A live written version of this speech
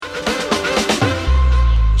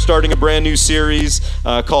starting a brand new series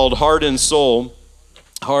called Heart and Soul.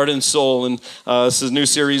 Heart and Soul, and this is a new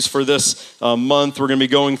series for this month. We're going to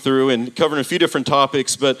be going through and covering a few different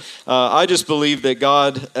topics, but I just believe that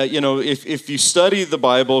God, if you study the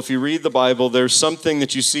Bible, if you read the Bible, there's something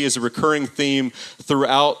that you see as a recurring theme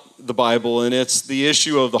throughout the Bible, and it's the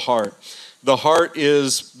issue of the heart. The heart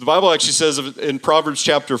is, the Bible actually says in Proverbs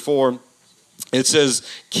chapter 4, it says,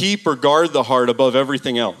 keep or guard the heart above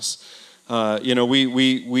everything else.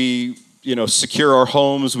 We secure our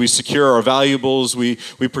homes, we secure our valuables, we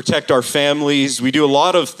protect our families, we do a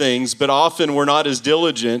lot of things, but often we're not as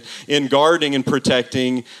diligent in guarding and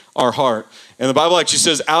protecting our heart. And the Bible actually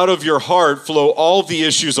says, out of your heart flow all the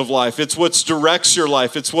issues of life. It's what directs your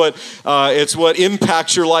life. It's what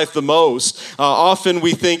impacts your life the most. Often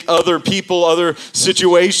we think other people, other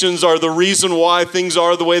situations are the reason why things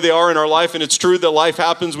are the way they are in our life. And it's true that life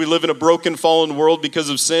happens. We live in a broken, fallen world because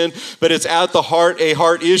of sin. But it's at the heart a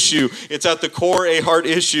heart issue. It's at the core a heart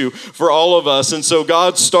issue for all of us. And so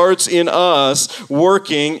God starts in us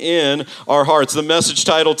working in our hearts. The message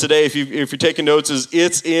title today, if you're taking notes, is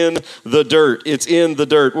It's in the Dirt. It's in the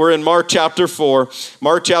dirt. We're in Mark chapter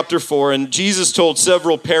 4, and Jesus told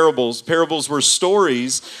several parables. Parables were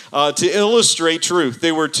stories to illustrate truth.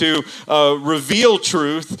 They were to reveal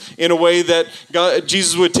truth in a way that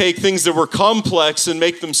Jesus would take things that were complex and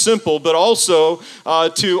make them simple, but also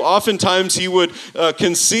oftentimes he would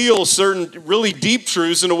conceal certain really deep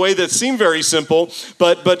truths in a way that seemed very simple,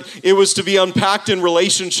 but it was to be unpacked in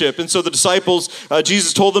relationship. And so the disciples,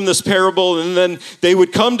 Jesus told them this parable, and then they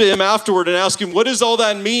would come to him afterward and ask him, what does all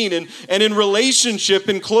that mean? And in relationship,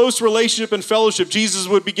 in close relationship and fellowship, Jesus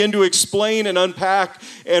would begin to explain and unpack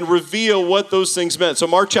and reveal what those things meant. So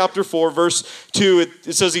Mark chapter 4, verse 2,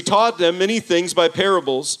 it says, he taught them many things by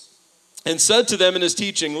parables and said to them in his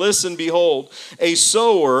teaching, listen, behold, a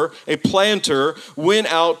sower, a planter, went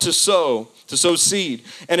out to sow seed.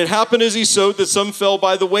 And it happened as he sowed that some fell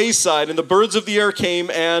by the wayside, and the birds of the air came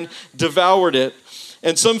and devoured it.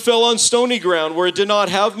 And some fell on stony ground where it did not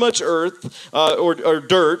have much earth or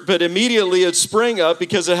dirt, but immediately it sprang up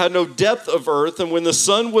because it had no depth of earth. And when the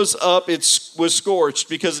sun was up, it was scorched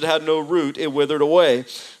because it had no root. It withered away.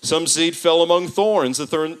 Some seed fell among thorns. The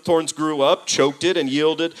thorns grew up, choked it, and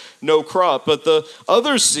yielded no crop. But the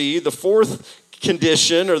other seed, the fourth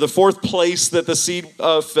condition, or the fourth place that the seed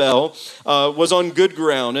fell, was on good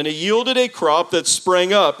ground, and it yielded a crop that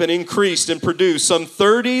sprang up and increased and produced some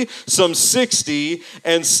 30, some 60,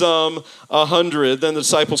 and some 100. Then the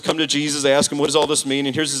disciples come to Jesus. They ask him, what does all this mean?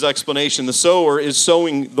 And here's his explanation. The sower is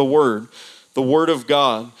sowing the word of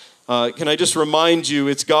God. Can I just remind you,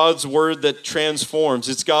 it's God's word that transforms.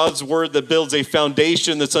 It's God's word that builds a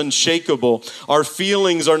foundation that's unshakable. Our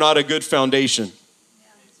feelings are not a good foundation.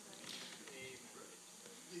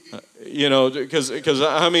 Because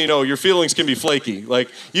how many know your feelings can be flaky? Like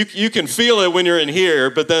you can feel it when you're in here,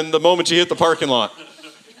 but then the moment you hit the parking lot.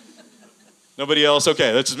 Nobody else?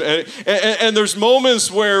 Okay. And there's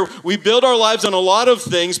moments where we build our lives on a lot of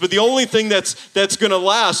things, but the only thing that's going to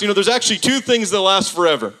last, there's actually two things that last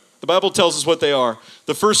forever. The Bible tells us what they are.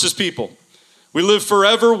 The first is people. We live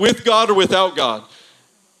forever with God or without God.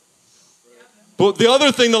 But the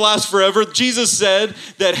other thing that lasts forever, Jesus said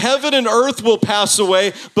that heaven and earth will pass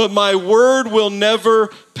away, but my word will never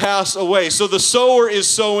pass away. So the sower is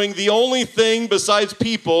sowing the only thing besides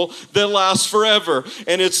people that lasts forever,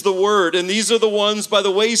 and it's the word. And these are the ones by the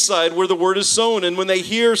wayside where the word is sown. And when they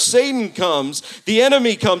hear Satan comes, the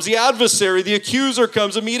enemy comes, the adversary, the accuser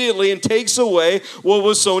comes immediately and takes away what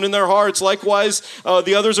was sown in their hearts. Likewise,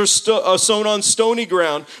 the others are sown on stony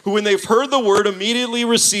ground, who when they've heard the word immediately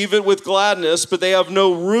receive it with gladness, but they have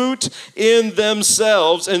no root in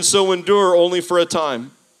themselves, and so endure only for a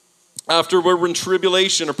time. Afterward, when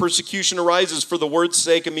tribulation or persecution arises for the word's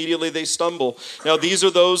sake, immediately they stumble. Now, these are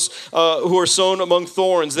those who are sown among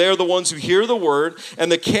thorns. They are the ones who hear the word,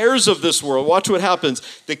 and the cares of this world. Watch what happens.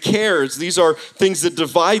 The cares, these are things that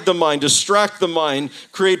divide the mind, distract the mind,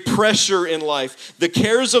 create pressure in life. The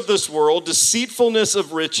cares of this world, deceitfulness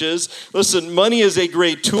of riches. Listen, money is a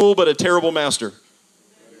great tool, but a terrible master.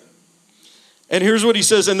 And here's what he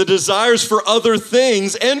says, and the desires for other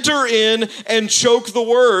things enter in and choke the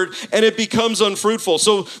word, and it becomes unfruitful.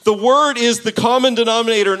 So the word is the common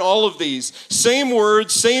denominator in all of these. Same word,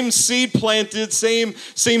 same seed planted, same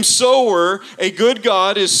sower. A good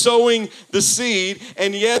God is sowing the seed,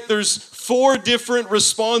 and yet there's 4 different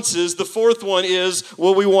responses. The 4th one is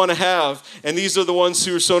what we want to have. And these are the ones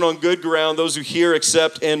who are sown on good ground, those who hear,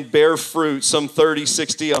 accept, and bear fruit, some 30,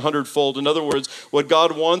 60, 100-fold. In other words, what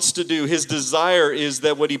God wants to do, his desire is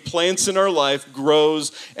that what he plants in our life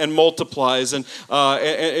grows and multiplies. And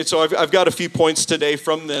so I've got a few points today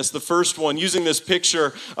from this. The first one, using this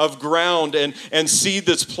picture of ground and seed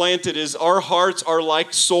that's planted, is our hearts are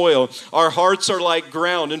like soil. Our hearts are like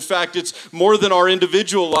ground. In fact, it's more than our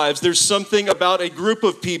individual lives. There's something about a group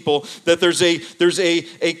of people that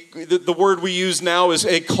the word we use now is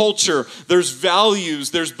a culture. There's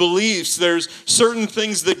values, there's beliefs, there's certain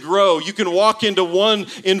things that grow. You can walk into one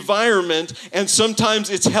environment and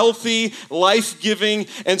sometimes it's healthy, life-giving,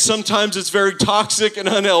 and sometimes it's very toxic and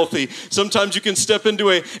unhealthy. Sometimes you can step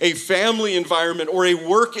into a family environment or a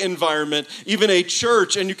work environment, even a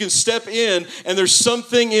church, and you can step in and there's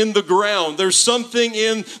something in the ground. There's something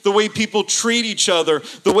in the way people treat each other,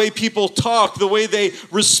 the way people talk, the way they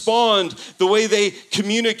respond, the way they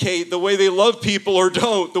communicate, the way they love people or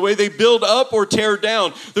don't, the way they build up or tear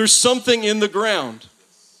down. There's something in the ground.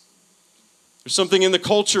 There's something in the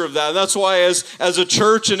culture of that. And that's why as a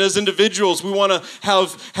church and as individuals, we want to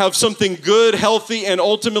have something good, healthy, and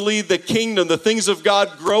ultimately the kingdom, the things of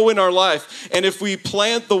God grow in our life. And if we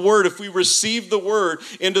plant the word, if we receive the word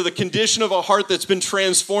into the condition of a heart that's been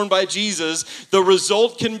transformed by Jesus, the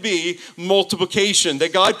result can be multiplication.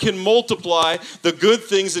 That God can multiply the good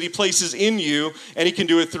things that he places in you, and he can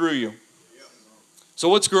do it through you. So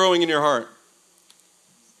what's growing in your heart?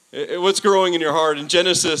 What's growing in your heart? In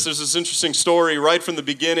Genesis, there's this interesting story right from the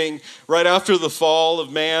beginning, right after the fall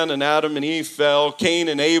of man and Adam and Eve fell, Cain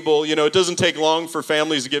and Abel. You know, it doesn't take long for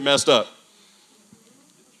families to get messed up.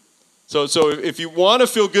 So if you want to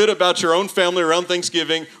feel good about your own family around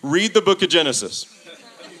Thanksgiving, read the book of Genesis.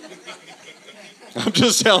 I'm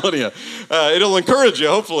just telling you, it'll encourage you,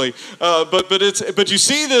 hopefully. But you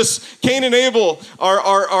see this, Cain and Abel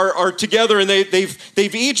are together, and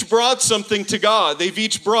they've each brought something to God. They've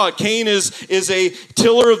each brought. Cain is a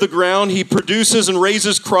tiller of the ground. He produces and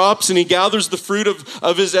raises crops, and he gathers the fruit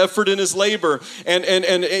of his effort and his labor. And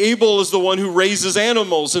Abel is the one who raises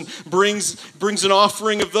animals and brings an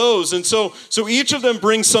offering of those. And so each of them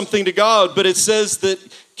brings something to God. But it says that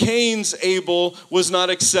Cain's Abel was not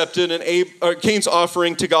accepted, and Cain's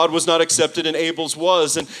offering to God was not accepted, and Abel's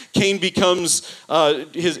was. And Cain becomes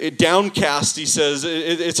his downcast. He says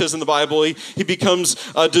it says in the Bible he becomes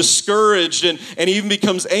discouraged, and he even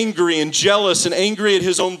becomes angry and jealous and angry at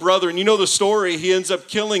his own brother. And you know the story. He ends up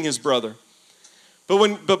killing his brother.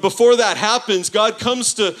 But before that happens, God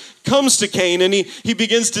comes to Cain, and he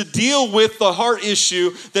begins to deal with the heart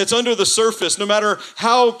issue that's under the surface. No matter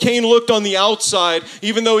how Cain looked on the outside,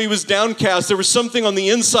 even though he was downcast, there was something on the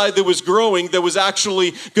inside that was growing that was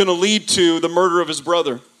actually going to lead to the murder of his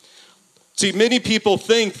brother. See, many people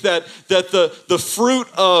think that the fruit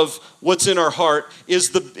of what's in our heart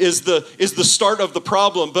is the start of the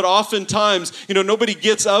problem. But oftentimes, nobody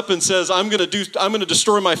gets up and says, "I'm going to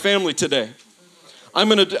destroy my family today. I'm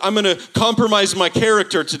gonna compromise my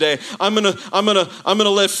character today. I'm gonna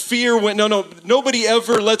let fear win." No, nobody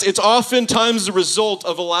ever lets. It's oftentimes the result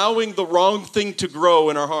of allowing the wrong thing to grow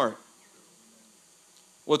in our heart.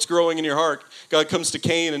 What's growing in your heart? God comes to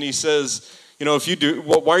Cain and he says, if you do,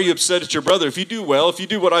 why are you upset at your brother? If you do well, if you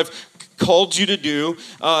do what I've called you to do,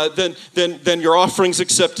 then your offering's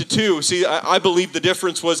accepted too. See, I believe the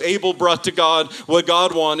difference was Abel brought to God what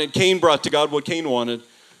God wanted. Cain brought to God what Cain wanted.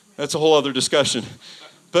 That's a whole other discussion.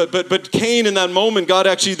 But Cain, in that moment, God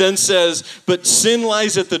actually then says, "But sin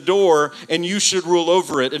lies at the door, and you should rule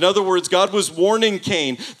over it." In other words, God was warning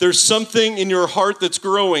Cain, there's something in your heart that's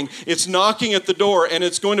growing. It's knocking at the door, and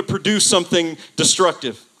it's going to produce something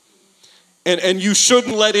destructive. And you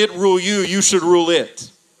shouldn't let it rule you. You should rule it.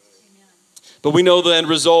 But we know the end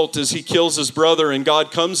result is he kills his brother, and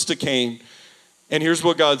God comes to Cain. And here's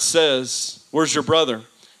what God says. "Where's your brother?"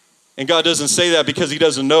 And God doesn't say that because he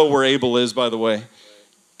doesn't know where Abel is, by the way.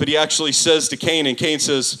 But he actually says to Cain, and Cain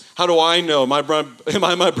says, "How do I know? Am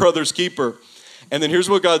I my brother's keeper?" And then here's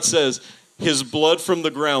what God says. His blood from the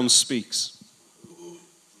ground speaks.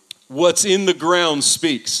 What's in the ground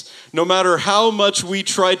speaks. No matter how much we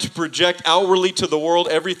try to project outwardly to the world,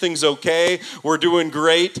 everything's okay, we're doing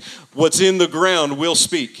great, what's in the ground will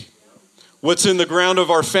speak. What's in the ground of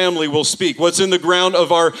our family will speak. What's in the ground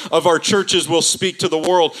of our churches will speak to the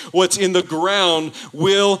world. What's in the ground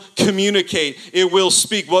will communicate. It will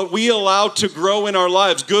speak. What we allow to grow in our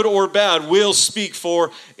lives, good or bad, will speak for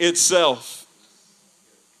itself.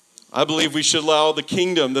 I believe we should allow the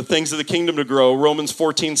kingdom, the things of the kingdom to grow. Romans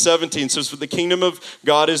 14:17 says, "For the kingdom of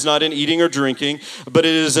God is not in eating or drinking, but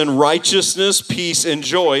it is in righteousness, peace, and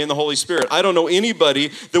joy in the Holy Spirit." I don't know anybody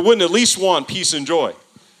that wouldn't at least want peace and joy.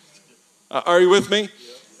 Are you with me?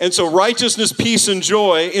 And so righteousness, peace, and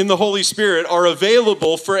joy in the Holy Spirit are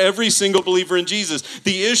available for every single believer in Jesus.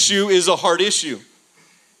 The issue is a heart issue.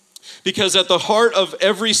 Because at the heart of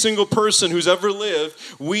every single person who's ever lived,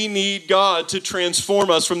 we need God to transform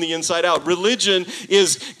us from the inside out. Religion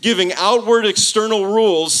is giving outward external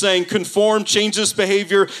rules saying conform, change this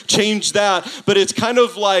behavior, change that. But it's kind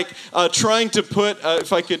of like trying to put,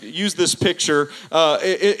 if I could use this picture,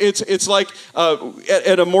 it's like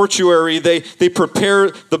at a mortuary, they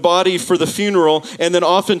prepare the body for the funeral. And then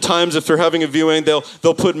oftentimes if they're having a viewing, they'll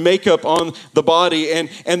put makeup on the body.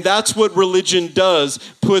 And that's what religion does,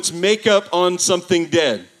 puts makeup on something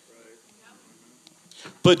dead.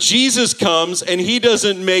 But Jesus comes and he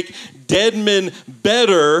doesn't make dead men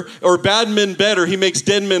better or bad men better. He makes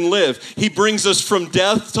dead men live. He brings us from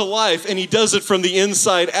death to life, and he does it from the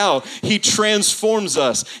inside out. He transforms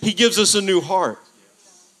us. He gives us a new heart.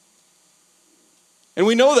 And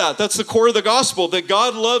we know that. That's the core of the gospel, that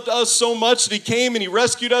God loved us so much that he came and he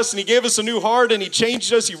rescued us and he gave us a new heart and he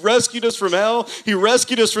changed us. He rescued us from hell. He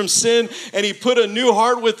rescued us from sin and he put a new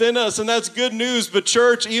heart within us. And that's good news. But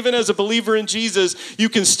church, even as a believer in Jesus, you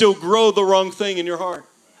can still grow the wrong thing in your heart.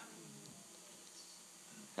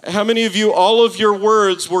 How many of you, all of your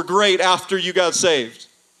words were great after you got saved?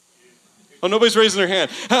 Oh, nobody's raising their hand.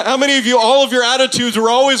 How many of you, all of your attitudes were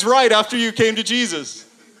always right after you came to Jesus?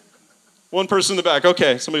 One person in the back.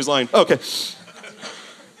 Okay, somebody's lying. Okay.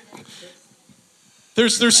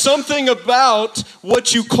 There's something about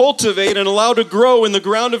what you cultivate and allow to grow in the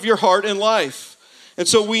ground of your heart and life. And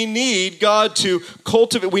so we need God to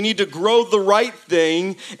cultivate. We need to grow the right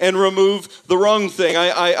thing and remove the wrong thing.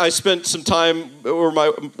 I spent some time where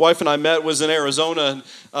my wife and I met was in Arizona. And,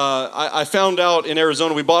 I found out in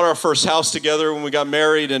Arizona, we bought our first house together when we got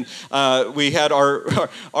married. And we had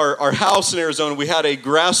our house in Arizona. We had a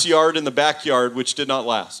grass yard in the backyard, which did not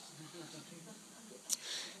last.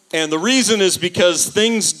 And the reason is because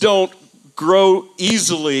things don't grow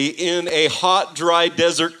easily in a hot, dry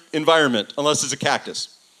desert environment, unless it's a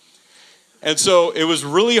cactus. And so it was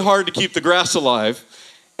really hard to keep the grass alive.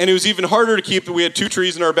 And it was even harder to keep. We had 2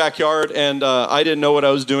 trees in our backyard, and I didn't know what I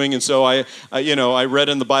was doing. And so I read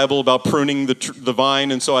in the Bible about pruning the vine.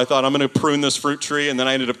 And so I thought, I'm going to prune this fruit tree. And then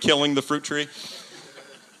I ended up killing the fruit tree.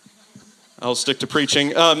 I'll stick to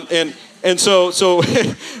preaching. And so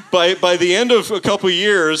by the end of a couple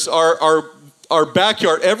years, our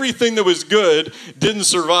backyard, everything that was good didn't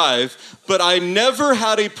survive, but I never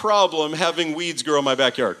had a problem having weeds grow in my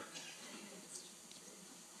backyard.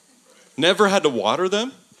 Never had to water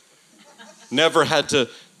them. Never had to,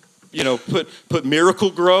 put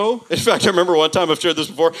Miracle-Gro. In fact, I remember one time, I've shared this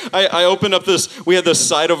before, I opened up we had this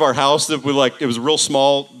side of our house that it was real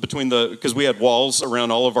small because we had walls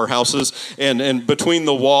around all of our houses, and between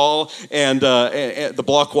the wall and the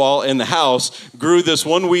block wall and the house grew this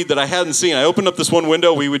one weed that I hadn't seen. I opened up this one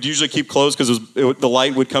window we would usually keep closed because the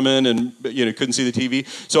light would come in and couldn't see the TV.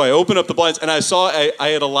 So I opened up the blinds and I saw I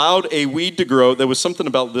had allowed a weed to grow that was something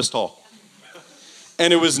about this tall.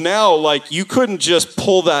 And it was now like you couldn't just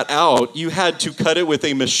pull that out. You had to cut it with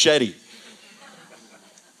a machete.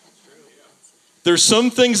 There's some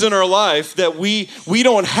things in our life that we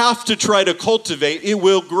don't have to try to cultivate. It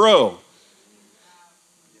will grow.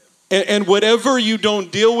 And whatever you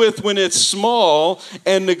don't deal with when it's small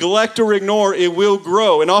and neglect or ignore, it will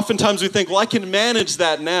grow. And oftentimes we think, well, I can manage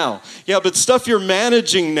that now. Yeah, but stuff you're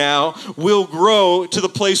managing now will grow to the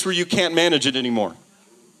place where you can't manage it anymore.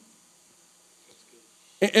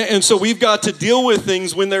 And so we've got to deal with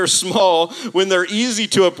things when they're small, when they're easy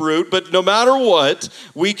to uproot, but no matter what,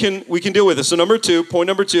 we can deal with it. So point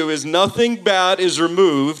number two is nothing bad is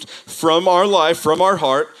removed from our life, from our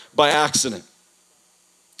heart, by accident.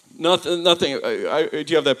 Nothing. Do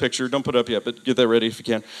you have that picture? Don't put it up yet, but get that ready if you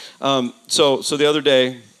can. So the other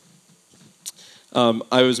day,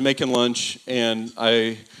 I was making lunch, and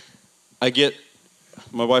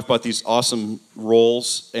my wife bought these awesome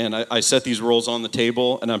rolls, and I set these rolls on the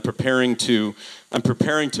table, and I'm preparing to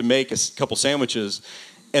make a couple sandwiches,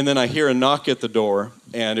 and then I hear a knock at the door,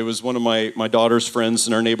 and it was one of my daughter's friends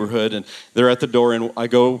in our neighborhood, and they're at the door, and I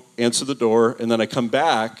go answer the door, and then I come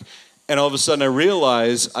back, and all of a sudden I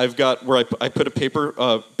realize I've got where I put a paper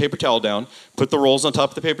towel down, put the rolls on top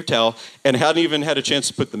of the paper towel, and hadn't even had a chance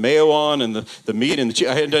to put the mayo on and the meat and the cheese.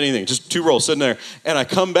 I hadn't done anything, just 2 rolls sitting there, and I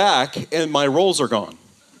come back, and my rolls are gone.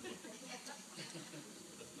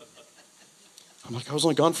 I'm like, I was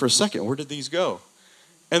only gone for a second. Where did these go?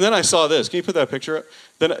 And then I saw this. Can you put that picture up?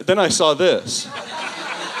 Then I saw this.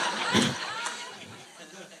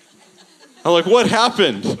 I'm like, what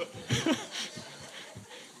happened?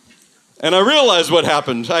 And I realized what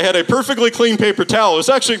happened. I had a perfectly clean paper towel. It was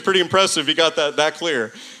actually pretty impressive. He got that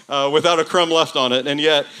clear without a crumb left on it. And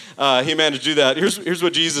yet, he managed to do that. Here's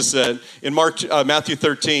what Jesus said in Matthew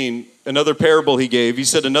 13, another parable he gave. He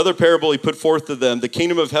said, another parable he put forth to them. The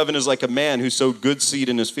kingdom of heaven is like a man who sowed good seed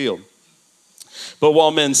in his field. But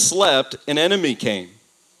while men slept, an enemy came.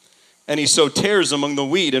 And he sowed tares among the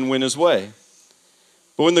wheat and went his way.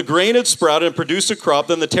 But when the grain had sprouted and produced a crop,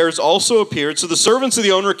 then the tares also appeared. So the servants of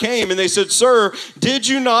the owner came, and they said, Sir, did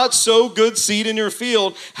you not sow good seed in your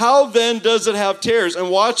field? How then does it have tares?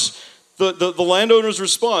 And watch the landowner's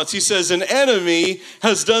response. He says, an enemy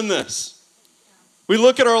has done this. We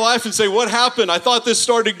look at our life and say, what happened? I thought this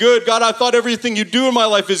started good. God, I thought everything you do in my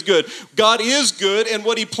life is good. God is good, and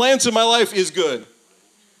what he plants in my life is good.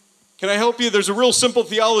 Can I help you? There's a real simple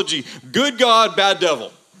theology. Good God, bad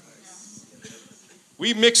devil.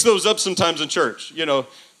 We mix those up sometimes in church. You know,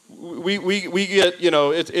 we get, you know,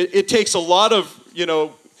 it takes a lot of, you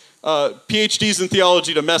know, PhDs in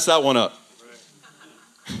theology to mess that one up.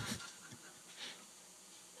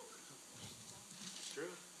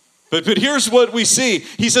 But here's what we see.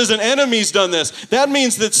 He says an enemy's done this. That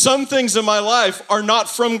means that some things in my life are not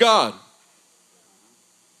from God.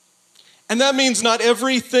 And that means not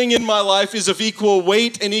everything in my life is of equal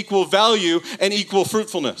weight and equal value and equal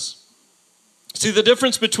fruitfulness. See, the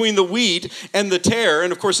difference between the wheat and the tare,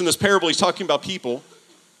 and of course in this parable he's talking about people,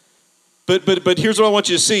 but here's what I want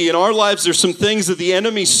you to see. In our lives there's some things that the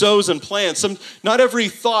enemy sows and plants. Not every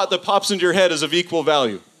thought that pops into your head is of equal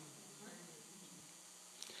value.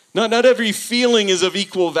 Not every feeling is of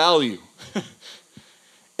equal value.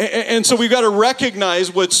 And so we've got to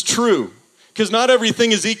recognize what's true. Because not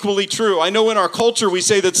everything is equally true. I know in our culture we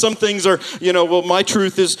say that some things are, you know, well, my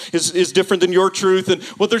truth is different than your truth. And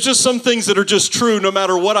well, there's just some things that are just true no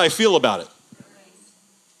matter what I feel about it.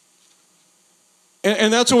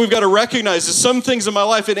 And that's what we've got to recognize is some things in my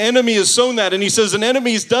life, an enemy has sown that. And he says, an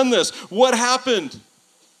enemy's done this. What happened?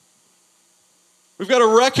 We've got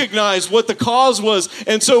to recognize what the cause was.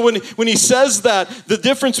 And so when he says that, the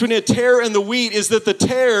difference between a tare and the wheat is that the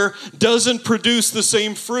tare doesn't produce the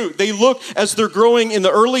same fruit. They look, as they're growing in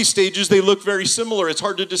the early stages, they look very similar. It's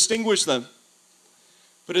hard to distinguish them.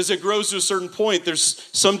 But as it grows to a certain point, there's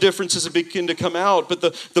some differences that begin to come out. But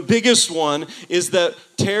the biggest one is that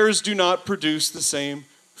tares do not produce the same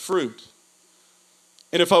fruit.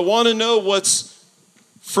 And if I want to know what's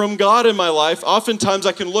from God in my life, oftentimes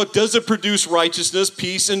I can look, does it produce righteousness,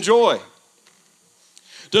 peace, and joy?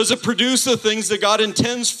 Does it produce the things that God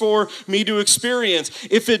intends for me to experience?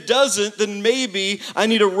 If it doesn't, then maybe I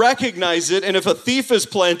need to recognize it. And if a thief has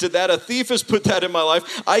planted that, a thief has put that in my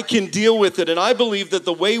life, I can deal with it. And I believe that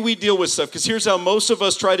the way we deal with stuff, because here's how most of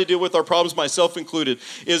us try to deal with our problems, myself included,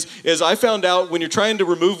 is I found out when you're trying to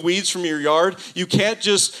remove weeds from your yard, you can't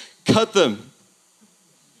just cut them.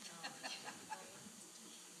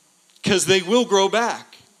 Because they will grow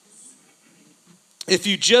back. If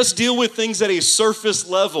you just deal with things at a surface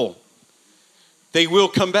level, they will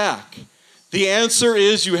come back. The answer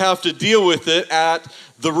is you have to deal with it at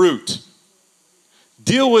the root.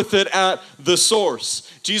 Deal with it at the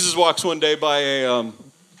source. Jesus walks one day by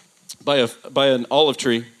an olive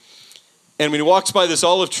tree. And when he walks by this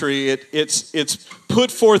olive tree, it's put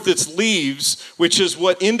forth its leaves, which is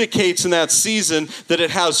what indicates in that season that it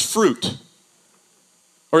has fruit.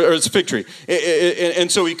 Or it's a fig tree. And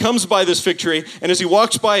so he comes by this fig tree, and as he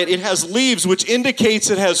walks by it, it has leaves, which indicates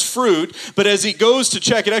it has fruit. But as he goes to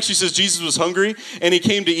check, it actually says Jesus was hungry, and he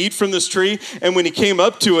came to eat from this tree. And when he came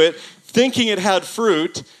up to it, thinking it had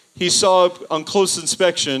fruit, he saw on close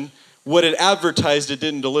inspection what it advertised it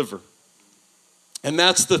didn't deliver. And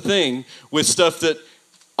that's the thing with stuff that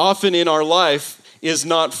often in our life is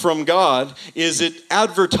not from God, is it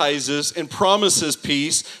advertises and promises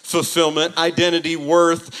peace, fulfillment, identity,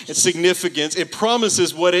 worth, and significance. It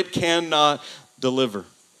promises what it cannot deliver.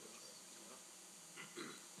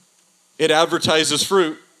 It advertises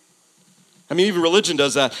fruit. I mean, even religion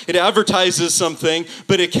does that. It advertises something,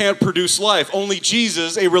 but it can't produce life. Only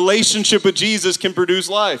Jesus, a relationship with Jesus, can produce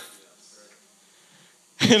life.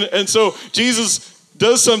 And so Jesus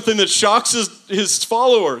does something that shocks his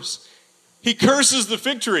followers. He curses the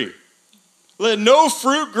fig tree. Let no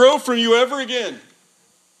fruit grow from you ever again.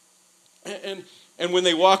 And when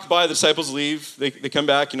they walk by, the disciples leave. They come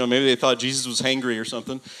back. You know, maybe they thought Jesus was hangry or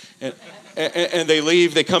something. And they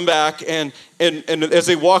leave. They come back. And as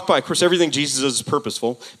they walk by, of course, everything Jesus does is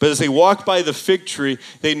purposeful. But as they walk by the fig tree,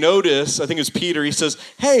 they notice, I think it's Peter, he says,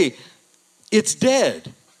 hey, it's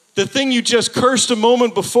dead. The thing you just cursed a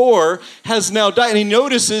moment before has now died. And he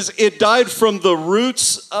notices it died from the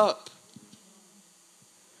roots up.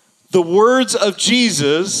 The words of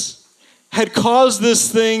Jesus had caused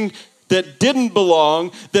this thing that didn't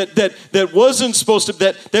belong, that wasn't supposed to,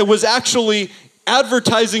 that was actually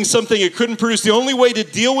advertising something it couldn't produce. The only way to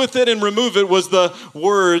deal with it and remove it was the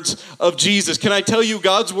words of Jesus. Can I tell you,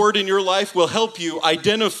 God's word in your life will help you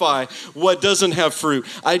identify what doesn't have fruit.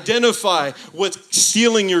 Identify what's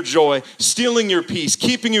stealing your joy, stealing your peace,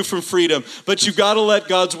 keeping you from freedom. But you got to let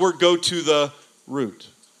God's word go to the root.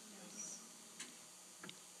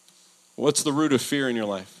 What's the root of fear in your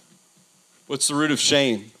life? What's the root of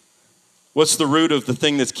shame? What's the root of the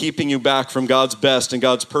thing that's keeping you back from God's best and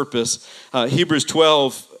God's purpose? Hebrews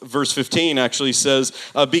 12, verse 15 actually says,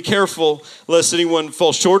 be careful lest anyone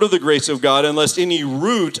fall short of the grace of God and lest any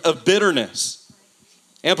root of bitterness.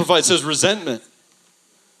 Amplified says resentment.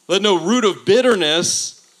 Let no root of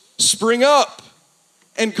bitterness spring up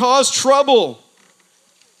and cause trouble.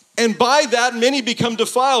 And by that, many become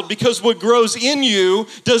defiled because what grows in you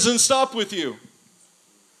doesn't stop with you.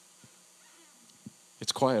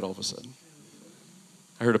 It's quiet all of a sudden.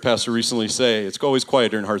 I heard a pastor recently say, it's always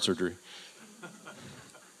quiet during heart surgery.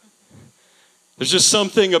 There's just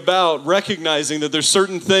something about recognizing that there's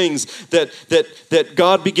certain things that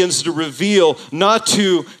God begins to reveal, not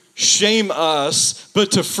to shame us,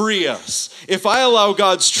 but to free us. If I allow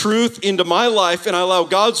God's truth into my life and I allow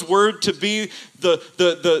God's word to be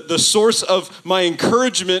the source of my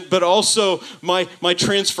encouragement, but also my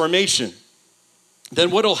transformation,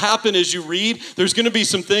 then what will happen as you read, there's going to be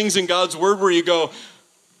some things in God's word where you go,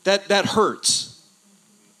 that hurts.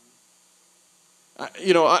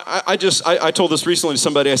 I told this recently to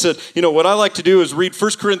somebody. I said, what I like to do is read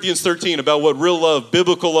 1 Corinthians 13 about what real love,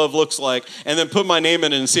 biblical love looks like, and then put my name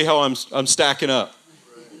in it and see how I'm stacking up.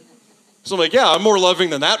 So I'm like, yeah, I'm more loving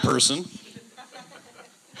than that person.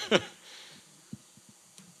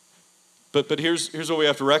 But here's what we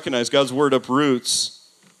have to recognize. God's word uproots.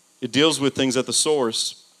 It deals with things at the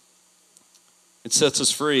source. It sets us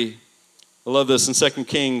free. I love this in 2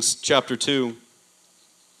 Kings chapter 2.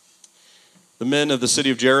 The men of the city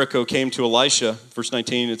of Jericho came to Elisha. Verse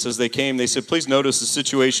 19, it says they came. They said, please notice the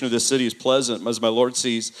situation of this city is pleasant, as my Lord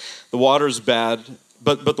sees. The water's bad,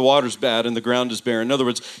 but the water's bad and the ground is barren. In other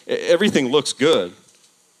words, everything looks good.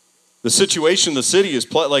 The situation in the city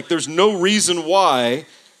is like there's no reason why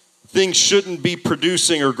things shouldn't be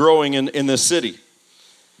producing or growing in this city.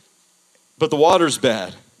 But the water's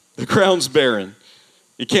bad. The ground's barren.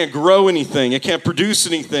 It can't grow anything. It can't produce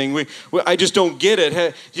anything. I just don't get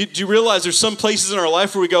it. Do you realize there's some places in our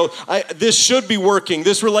life where we go, this should be working.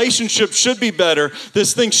 This relationship should be better.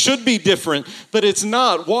 This thing should be different, but it's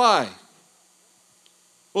not. Why?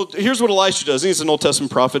 Well, here's what Elisha does. He's an Old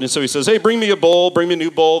Testament prophet, and so he says, hey, bring me a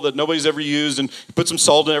new bowl that nobody's ever used, and put some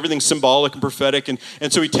salt in everything symbolic and prophetic.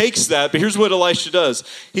 And so he takes that, but here's what Elisha does.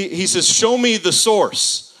 He says, show me the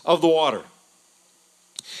source of the water.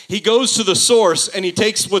 He goes to the source and he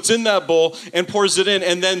takes what's in that bowl and pours it in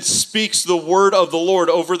and then speaks the word of the Lord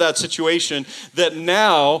over that situation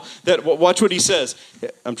watch what he says.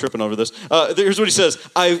 I'm tripping over this. Here's what he says.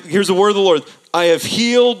 Here's the word of the Lord. I have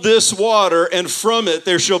healed this water and from it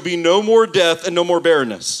there shall be no more death and no more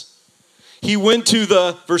barrenness. He went to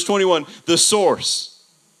verse 21, the source.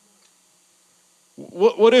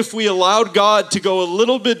 What if we allowed God to go a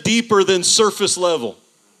little bit deeper than surface level?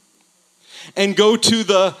 And go to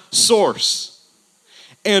the source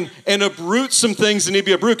and uproot some things that need to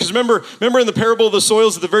be uprooted. Because remember in the parable of the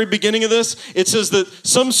soils at the very beginning of this, it says that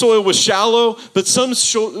some soil was shallow, but some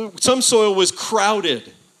soil was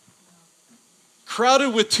crowded. Crowded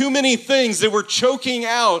with too many things that were choking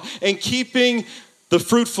out and keeping the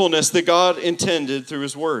fruitfulness that God intended through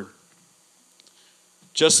his word.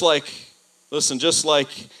 Just like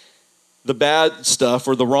the bad stuff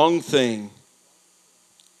or the wrong thing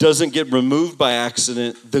doesn't get removed by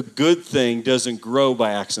accident, the good thing doesn't grow by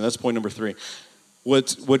accident. That's point number 3.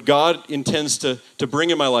 What God intends to bring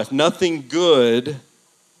in my life, nothing good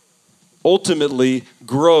ultimately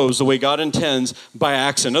grows the way God intends by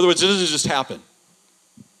accident. In other words, it doesn't just happen.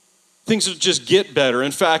 Things just get better.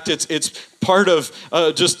 In fact, it's part of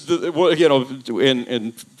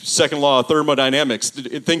in second law of thermodynamics,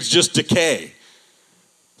 things just decay.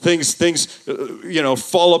 Things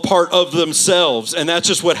fall apart of themselves. And that's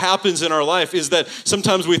just what happens in our life, is that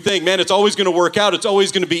sometimes we think, man, it's always going to work out. It's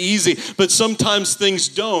always going to be easy. But sometimes things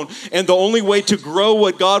don't. And the only way to grow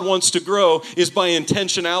what God wants to grow is by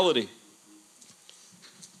intentionality.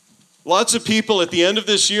 Lots of people at the end of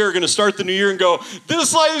this year are going to start the new year and go,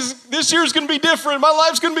 this year is going to be different. My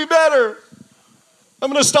life's going to be better. I'm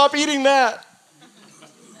going to stop eating that.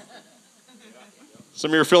 Some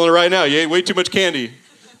of you are feeling it right now. You ate way too much candy.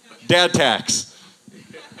 Dad tax.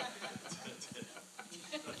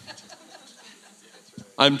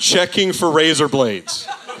 I'm checking for razor blades.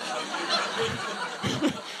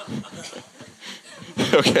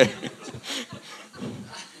 Okay.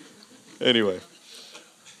 Anyway.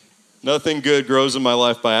 Nothing good grows in my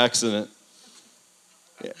life by accident.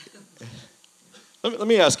 Let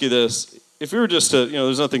me ask you this. If we were just to,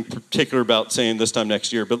 there's nothing particular about saying this time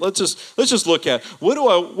next year, but let's just look at what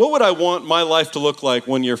would I want my life to look like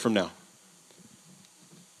 1 year from now?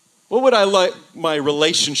 What would I like my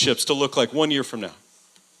relationships to look like 1 year from now?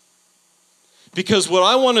 Because what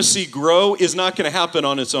I want to see grow is not going to happen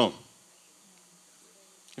on its own.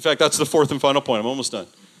 In fact, that's the fourth and final point. I'm almost done.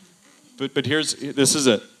 But this is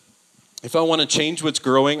it. If I want to change what's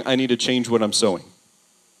growing, I need to change what I'm sowing.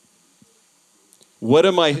 What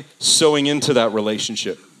am I sowing into that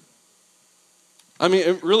relationship? I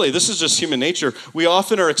mean, really, this is just human nature. We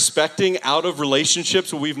often are expecting out of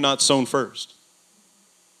relationships what we've not sown first.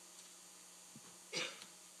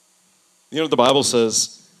 You know what the Bible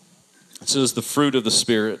says? It says the fruit of the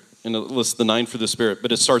Spirit, and it lists the 9 fruit of the Spirit,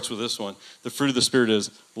 but it starts with this one. The fruit of the Spirit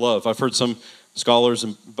is love. I've heard some scholars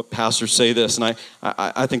and pastors say this, and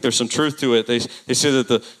I think there's some truth to it. They say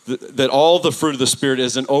that that all the fruit of the Spirit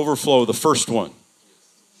is an overflow of the first one.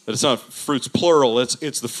 That it's not fruits plural,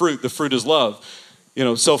 it's the fruit. The fruit is love.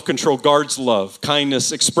 Self-control guards love.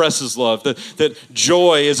 Kindness expresses love. That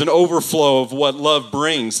joy is an overflow of what love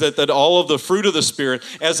brings. That all of the fruit of the Spirit,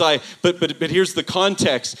 but here's the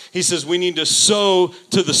context. He says we need to sow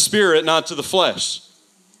to the Spirit, not to the flesh.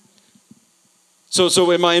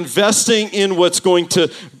 So am I investing in what's going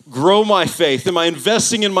to grow my faith? Am I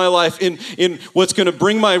investing in my life in what's going to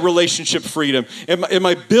bring my relationship freedom? Am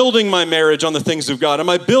I building my marriage on the things of God? Am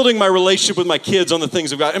I building my relationship with my kids on the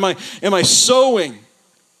things of God? Am I sowing?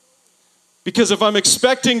 Because if I'm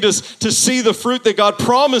expecting to see the fruit that God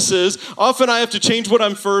promises, often I have to change what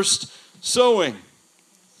I'm first sowing.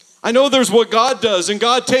 I know there's what God does, and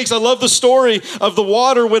God takes, I love the story of the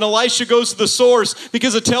water when Elisha goes to the source,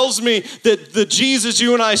 because it tells me that the Jesus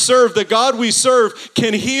you and I serve, the God we serve,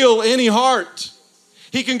 can heal any heart.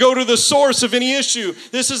 He can go to the source of any issue.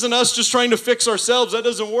 This isn't us just trying to fix ourselves. That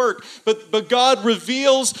doesn't work. But God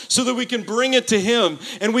reveals so that we can bring it to Him,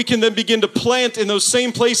 and we can then begin to plant in those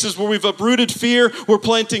same places where we've uprooted fear, we're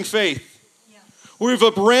planting faith. We've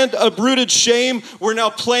uprooted shame. We're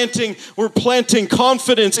now planting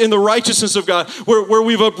confidence in the righteousness of God. Where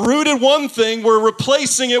we've uprooted one thing, we're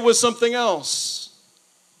replacing it with something else.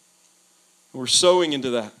 We're sowing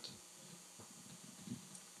into that.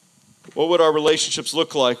 What would our relationships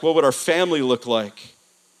look like? What would our family look like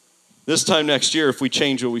this time next year if we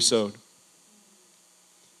change what we sowed?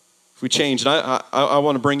 If we change, and I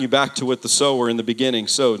want to bring you back to what the sower in the beginning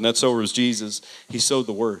sowed, and that sower was Jesus. He sowed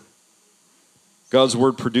the word. God's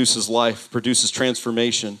word produces life, produces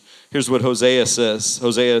transformation. Here's what Hosea says.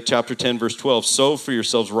 Hosea chapter 10, verse 12. Sow for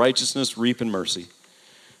yourselves righteousness, reap in mercy.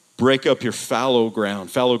 Break up your fallow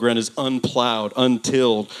ground. Fallow ground is unplowed,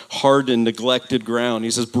 untilled, hardened, neglected ground.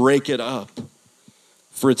 He says, break it up.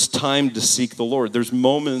 For it's time to seek the Lord. There's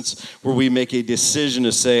moments where we make a decision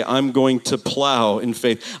to say, I'm going to plow in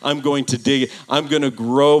faith. I'm going to dig. I'm going to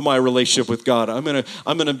grow my relationship with God. I'm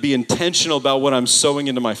going to be intentional about what I'm sowing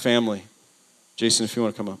into my family. Jason, if you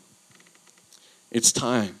want to come up. It's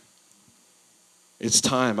time. It's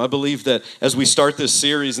time. I believe that as we start this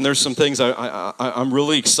series, and there's some things I'm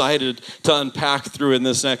really excited to unpack through in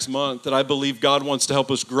this next month, that I believe God wants to help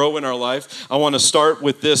us grow in our life. I want to start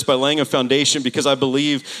with this by laying a foundation, because I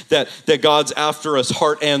believe that God's after us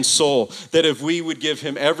heart and soul, that if we would give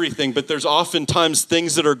Him everything, but there's oftentimes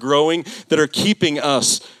things that are growing that are keeping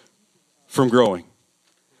us from growing.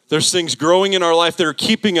 There's things growing in our life that are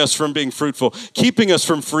keeping us from being fruitful, keeping us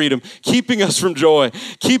from freedom, keeping us from joy,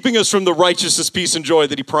 keeping us from the righteousness, peace, and joy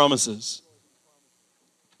that He promises.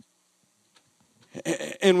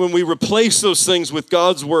 And when we replace those things with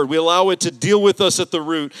God's word, we allow it to deal with us at the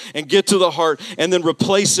root and get to the heart, and then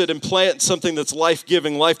replace it and plant something that's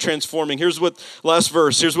life-giving, life-transforming. Here's what, last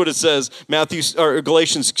verse, here's what it says,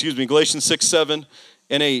 Galatians 6, 7,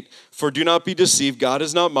 and 8. For do not be deceived, God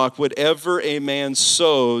is not mocked. Whatever a man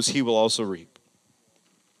sows, he will also reap.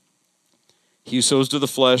 He who sows to the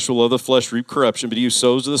flesh will of the flesh reap corruption, but he who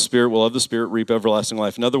sows to the Spirit will of the Spirit reap everlasting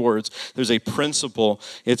life. In other words, there's a principle.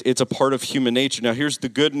 It's a part of human nature. Now, here's the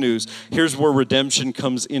good news. Here's where redemption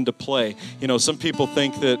comes into play. Some people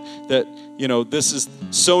think that this is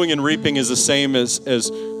sowing and reaping is the same as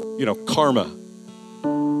karma.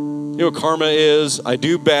 You know what karma is? I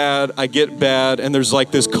do bad, I get bad, and there's like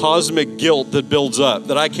this cosmic guilt that builds up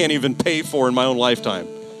that I can't even pay for in my own lifetime.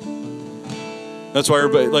 That's why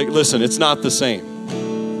everybody, like, listen, it's not the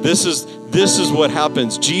same. This is what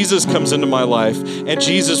happens. Jesus comes into my life, and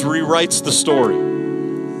Jesus rewrites the story.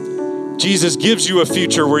 Jesus gives you a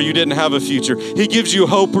future where you didn't have a future. He gives you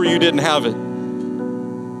hope where you didn't have it.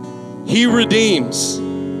 He redeems.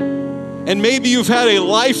 And maybe you've had a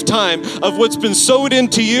lifetime of what's been sowed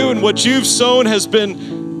into you, and what you've sown has been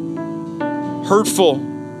hurtful,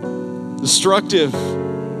 destructive.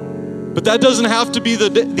 But that doesn't have to be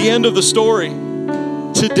the end of the story.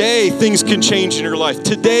 Today, things can change in your life.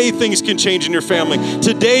 Today, things can change in your family.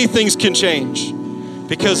 Today, things can change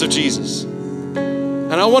because of Jesus.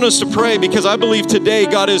 And I want us to pray, because I believe today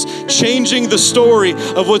God is changing the story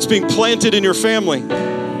of what's being planted in your family.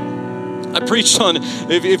 I preached on,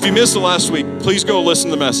 if you missed it last week, please go listen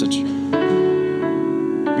to the message.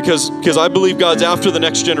 Because I believe God's after the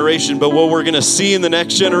next generation, but what we're going to see in the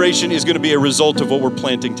next generation is going to be a result of what we're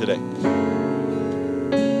planting today.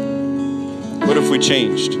 What if we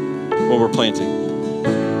changed what we're planting?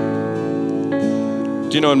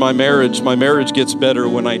 Do you know, in my marriage gets better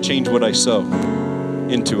when I change what I sow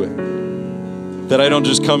into it. That I don't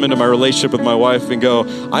just come into my relationship with my wife and go,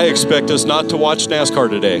 I expect us not to watch NASCAR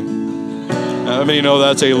today. I mean, you know,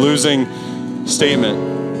 that's a losing statement.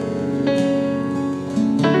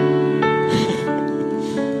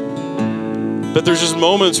 But there's just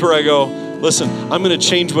moments where I go, listen, I'm going to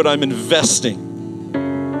change what I'm investing.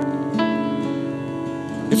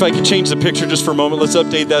 If I could change the picture just for a moment, let's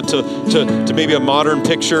update that to maybe a modern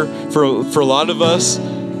picture for a lot of us.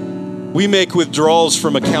 We make withdrawals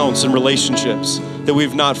from accounts and relationships that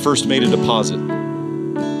we've not first made a deposit.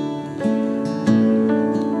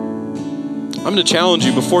 I'm going to challenge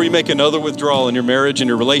you, before you make another withdrawal in your marriage and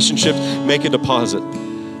your relationship, make a deposit.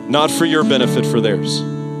 Not for your benefit, for theirs.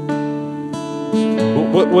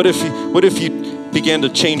 What if you began to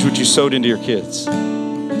change what you sowed into your kids?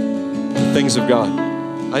 The things of God.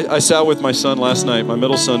 I sat with my son last night, my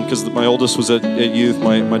middle son, because my oldest was at youth.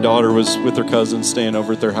 My daughter was with her cousins staying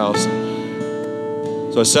over at their house.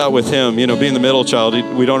 So I sat with him. You know, being the middle child,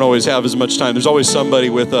 we don't always have as much time. There's always somebody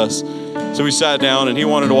with us. So we sat down, and he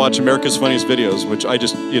wanted to watch America's Funniest Videos, which I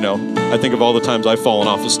just, you know, I think of all the times I've fallen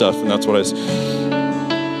off of stuff, and that's what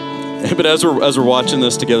But as we're watching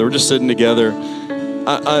this together, we're just sitting together.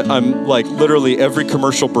 I'm like, literally every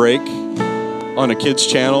commercial break on a kid's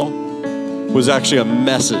channel was actually a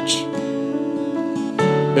message.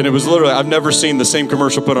 And it was literally, I've never seen the same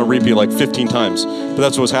commercial put on repeat like 15 times, but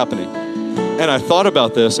that's what was happening. And I thought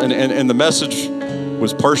about this, and the message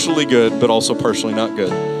was partially good, but also partially not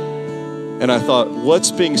good. And I thought,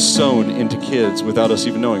 what's being sown into kids without us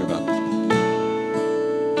even knowing about it?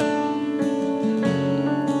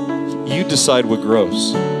 You decide what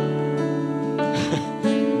grows.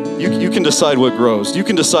 You can decide what grows. You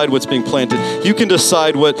can decide what's being planted. You can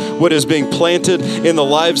decide what is being planted in the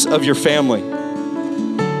lives of your family.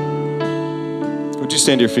 Would you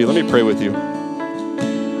stand to your feet? Let me pray with you.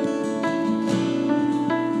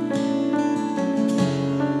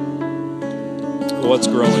 What's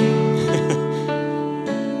growing?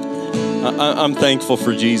 I'm thankful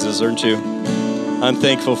for Jesus, aren't you? I'm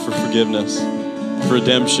thankful for forgiveness, for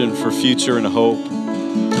redemption, for future and hope.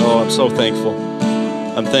 Oh, I'm so thankful.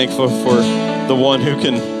 I'm thankful for the one who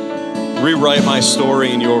can rewrite my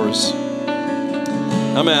story and yours.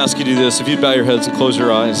 I'm going to ask you to do this. If you'd bow your heads and close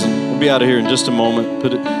your eyes, and we'll be out of here in just a moment.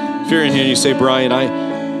 But if you're in here and you say, Brian,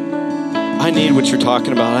 I need what you're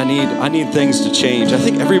talking about. I need things to change. I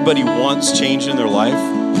think everybody wants change in their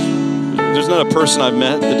life. There's not a person I've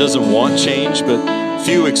met that doesn't want change, but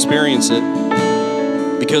few experience it.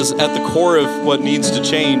 Because at the core of what needs to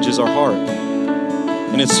change is our heart.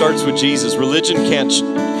 And it starts with Jesus. Religion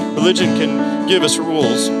can give us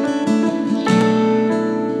rules,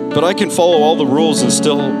 but I can follow all the rules and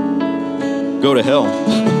still go to hell.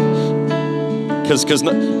 Because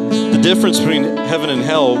the difference between heaven and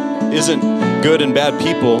hell isn't good and bad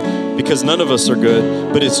people, because none of us are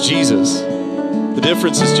good, but it's Jesus. The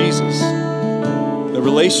difference is Jesus. The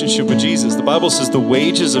relationship with Jesus. The Bible says the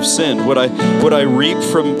wages of sin, what I reap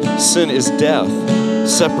from sin is death,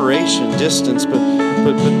 separation, distance, but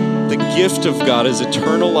the gift of God is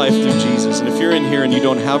eternal life through Jesus. And if you're in here and you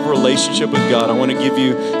don't have a relationship with God, I want to give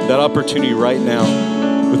you that opportunity right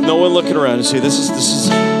now, with no one looking around, and say, this is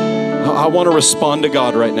I want to respond to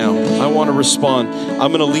God right now. I want to respond.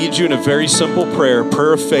 I'm going to lead you in a very simple prayer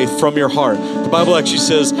of faith from your heart. The Bible actually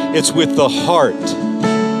says it's with the heart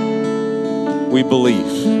we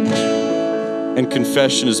believe, and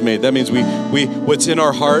confession is made. That means we what's in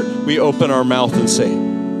our heart, we open our mouth and say it.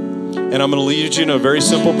 And I'm going to lead you in a very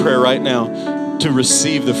simple prayer right now to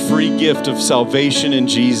receive the free gift of salvation in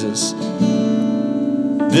Jesus.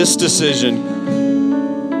 This decision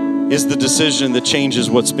is the decision that changes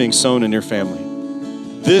what's being sown in your family.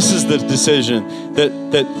 This is the decision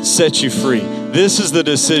that sets you free. This is the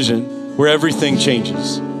decision where everything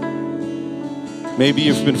changes. Maybe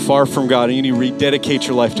you've been far from God and you need to rededicate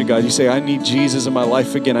your life to God. You say, I need Jesus in my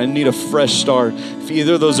life again. I need a fresh start. If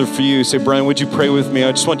either of those are for you, say, Brian, would you pray with me?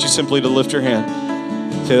 I just want you simply to lift your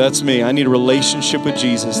hand. Say, that's me. I need a relationship with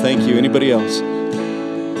Jesus. Thank you. Anybody else?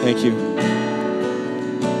 Thank you.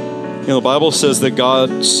 You know, the Bible says that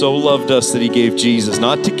God so loved us that he gave Jesus,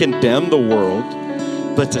 not to condemn the world,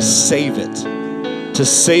 but to save it. To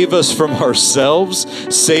save us from ourselves,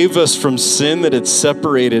 save us from sin that had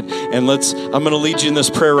separated. And I'm going to lead you in this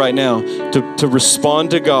prayer right now to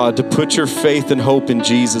respond to God, to put your faith and hope in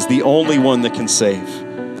Jesus, the only one that can save.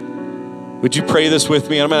 Would you pray this with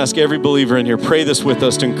me? I'm going to ask every believer in here, pray this with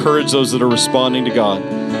us to encourage those that are responding to God.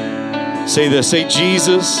 Say this, say,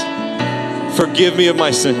 Jesus, forgive me of my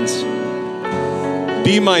sins.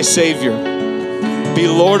 Be my Savior. Be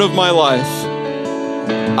Lord of my life.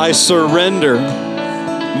 I surrender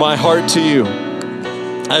my heart to you.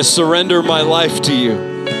 I surrender my life to you.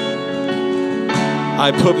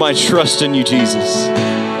 I put my trust in you, Jesus.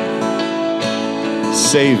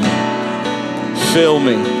 Save me. Fill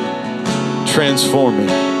me. Transform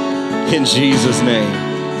me. In Jesus' name.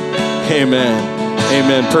 Amen.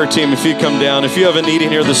 Amen. Per team, if you come down, if you have a need in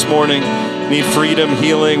here this morning, need freedom,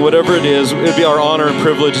 healing, whatever it is, it'd be our honor and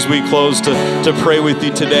privilege as we close to pray with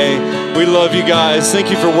you today. We love you guys. Thank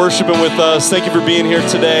you for worshiping with us. Thank you for being here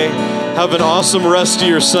today. Have an awesome rest of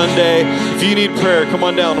your Sunday. If you need prayer, come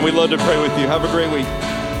on down and we'd love to pray with you. Have a great week.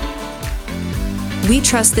 We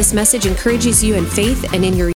trust this message encourages you in faith and in your